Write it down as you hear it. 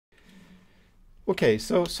Okay,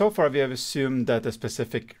 so far we have assumed that the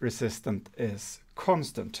specific resistance is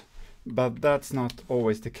constant, but that's not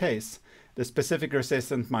always the case. The specific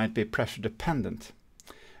resistance might be pressure dependent,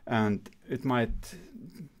 and it might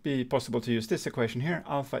be possible to use this equation here,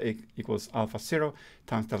 alpha equals alpha 0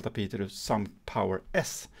 times delta p to the some power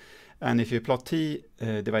s. And if you plot T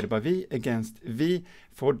divided by V against V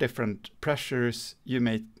for different pressures, you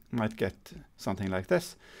might get something like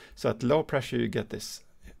this. So at low pressure you get this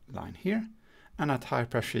line here, and at high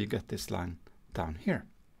pressure you get this line down here.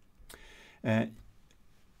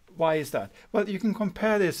 Why is that? Well, you can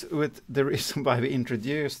compare this with the reason why we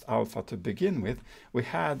introduced alpha to begin with. We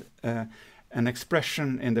had an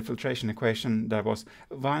expression in the filtration equation that was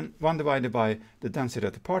 1 divided by the density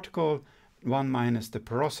of the particle, 1 minus the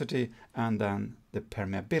porosity, and then the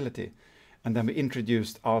permeability. And then we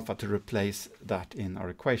introduced alpha to replace that in our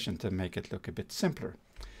equation to make it look a bit simpler.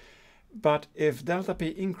 But if delta P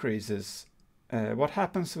increases, what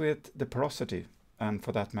happens with the porosity, and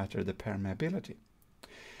for that matter the permeability?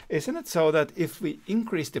 Isn't it so that if we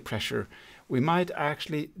increase the pressure, we might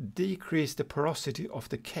actually decrease the porosity of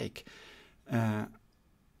the cake? And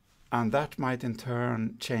that might in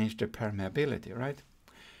turn change the permeability, right?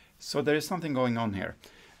 So there is something going on here.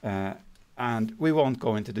 And we won't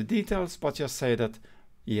go into the details, but just say that,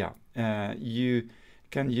 yeah, you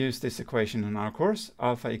can use this equation in our course,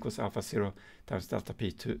 alpha equals alpha 0 times delta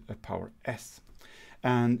P to a power s.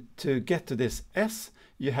 And to get to this s,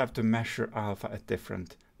 you have to measure alpha at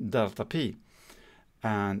different delta P.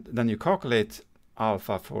 And then you calculate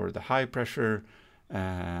alpha for the high pressure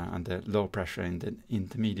and the low pressure and the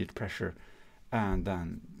intermediate pressure, and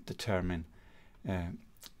then determine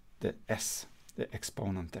the s, the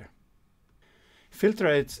exponent there. Filter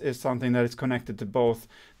rates is something that is connected to both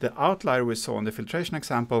the outlier we saw in the filtration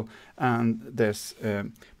example and this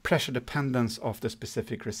pressure dependence of the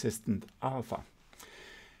specific resistant alpha.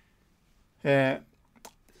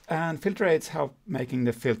 And filter rates help making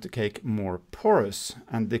the filter cake more porous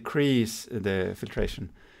and decrease the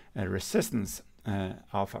filtration resistance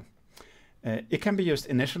alpha. It can be used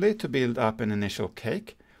initially to build up an initial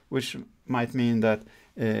cake, which might mean that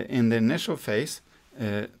in the initial phase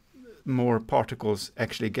more particles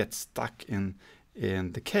actually get stuck in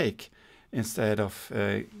the cake instead of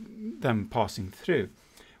them passing through,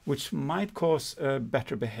 which might cause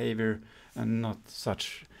better behavior and not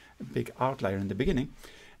such a big outlier in the beginning.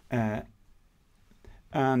 But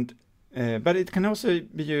it can also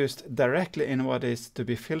be used directly in what is to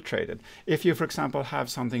be filtrated. If you, for example, have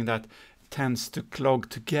something that tends to clog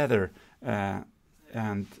together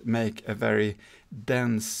and make a very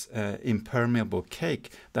dense, impermeable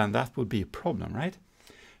cake, then that would be a problem, right?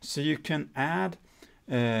 So you can add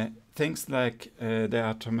things like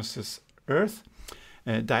diatomaceous earth,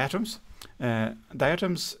 diatoms.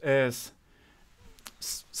 Diatoms is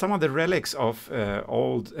some of the relics of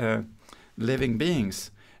old living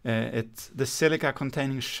beings. It's the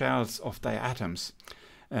silica-containing shells of diatoms.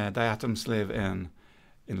 Diatoms live in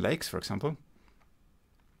lakes, for example.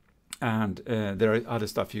 And there are other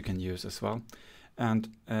stuff you can use as well. And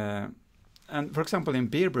for example, in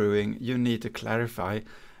beer brewing, you need to clarify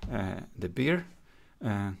the beer.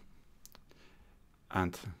 And,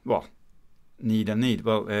 well, need.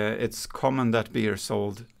 Well, it's common that beer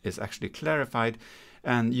sold is actually clarified,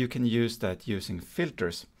 and you can use that using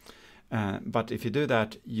filters. But if you do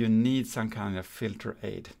that, you need some kind of filter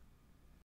aid.